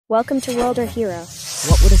Welcome to World or Hero.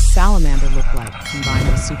 What would a salamander look like combined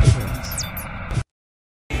with superheroes?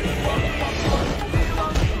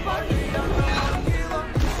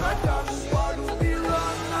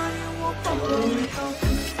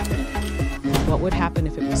 What would happen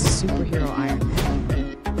if it was superhero Iron Man?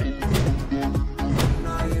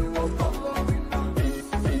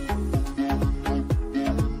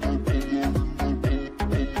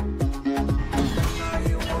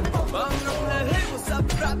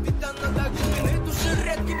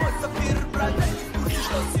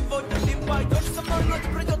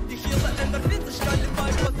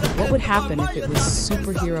 What would happen if it was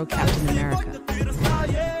superhero Captain America?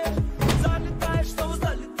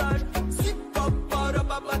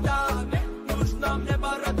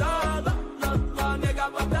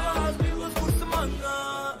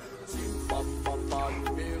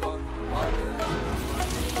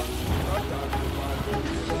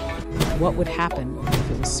 What would happen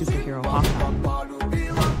if it was superhero Hawkeye?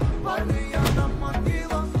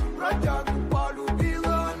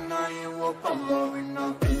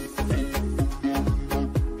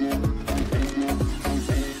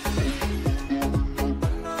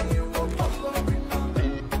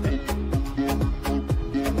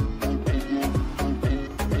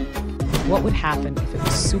 What would happen if it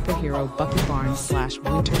was superhero Bucky Barnes /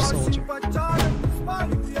 Winter Soldier?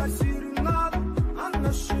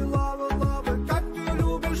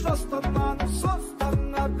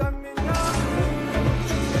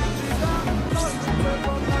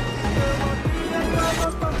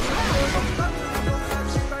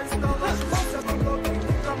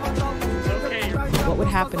 What would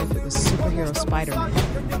happen if it was superhero Spider-Man?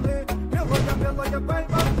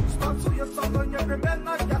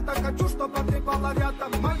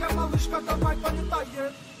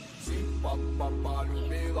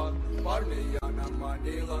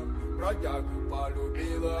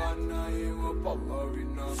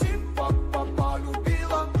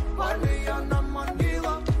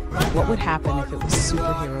 What would happen if it was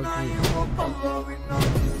superhero Groot?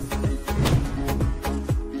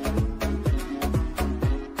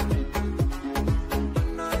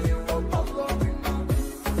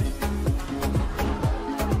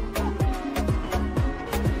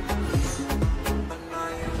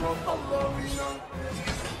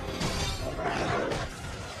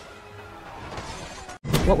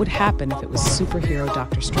 What would happen if it was superhero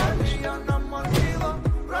Doctor Strange?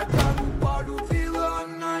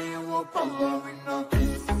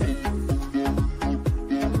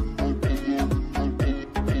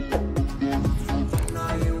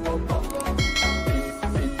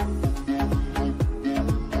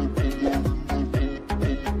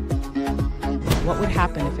 What would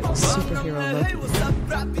happen if it was superhero Loki?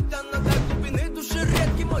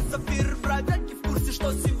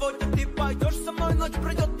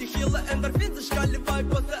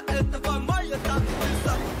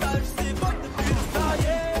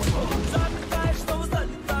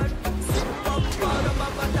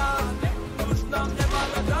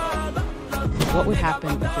 What would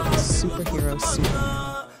happen if it was superhero Superman?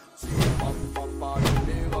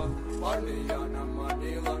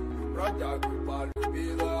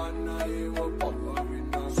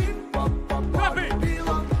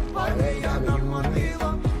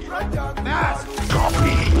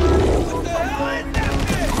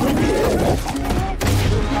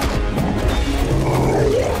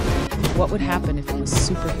 What would happen if it was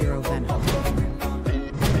superhero Venom?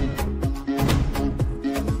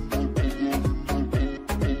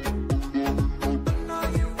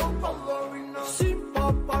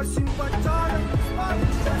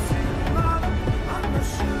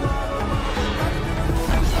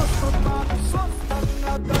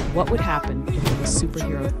 What would happen if it was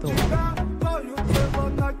superhero Thor?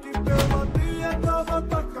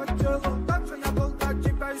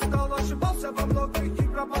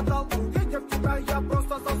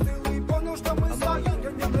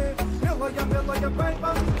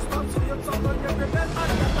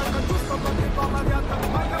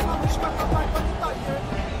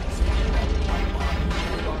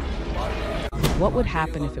 What would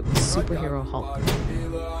happen if it was superhero Hulk?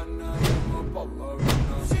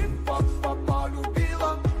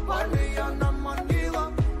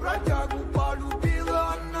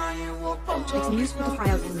 It's used to fry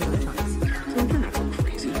out enemy electronics. So I'm kind of actually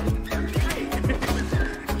crazy.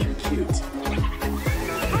 Cute.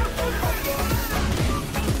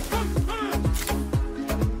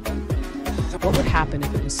 What would happen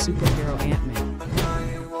if it was superhero Ant-Man?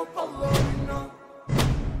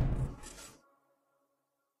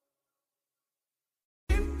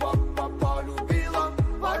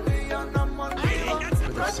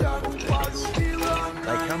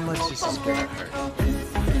 Like how much this is gonna hurt.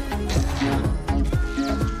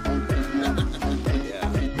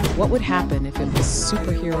 What would happen if it was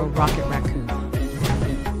superhero Rocket Raccoon?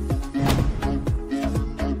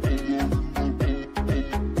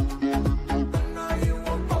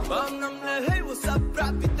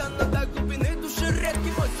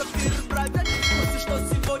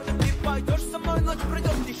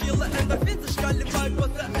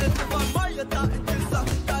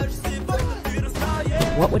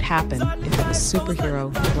 What would happen if it was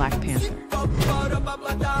superhero Black Panther?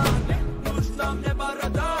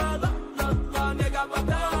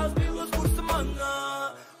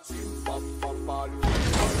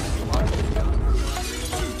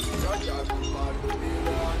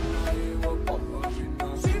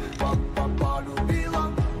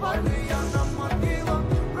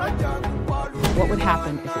 What would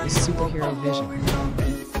happen if it was superhero Vision?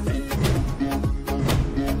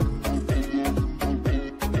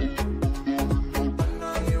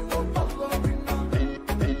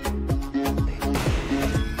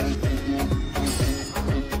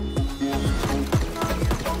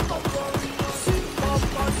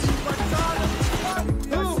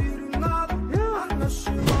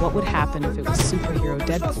 What would happen if it was superhero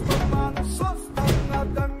Deadpool?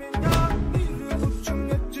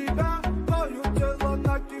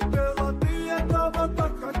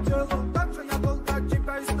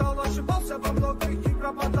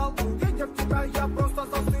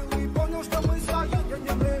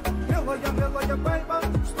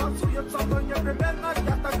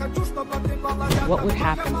 What would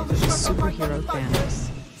happen if it was superhero Thanos?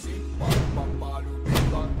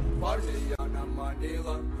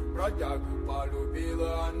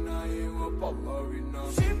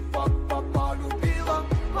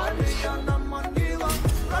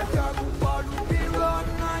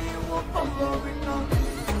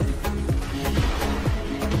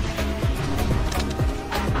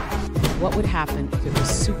 What would happen if it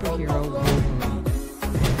was superhero Wolverine?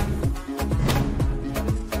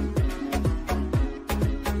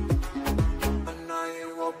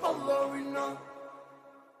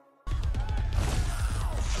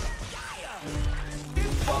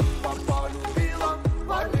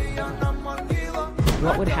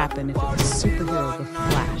 What would happen if it was superhero The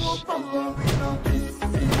Flash?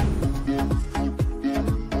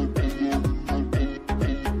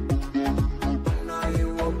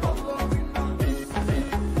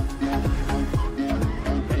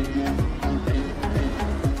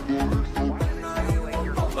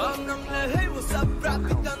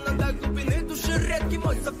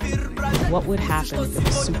 What would happen if it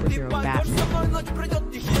was superhero Batman?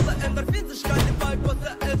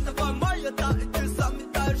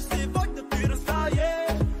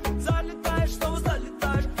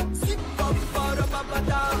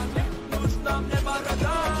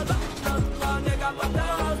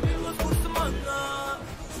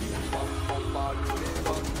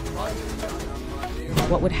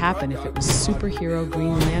 What would happen if it was superhero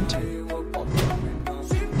Green Lantern?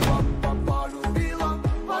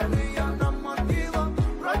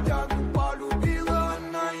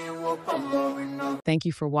 Thank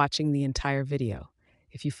you for watching the entire video.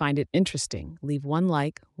 If you find it interesting, leave one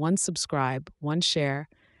like, one subscribe, one share,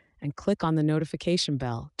 and click on the notification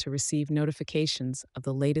bell to receive notifications of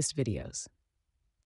the latest videos.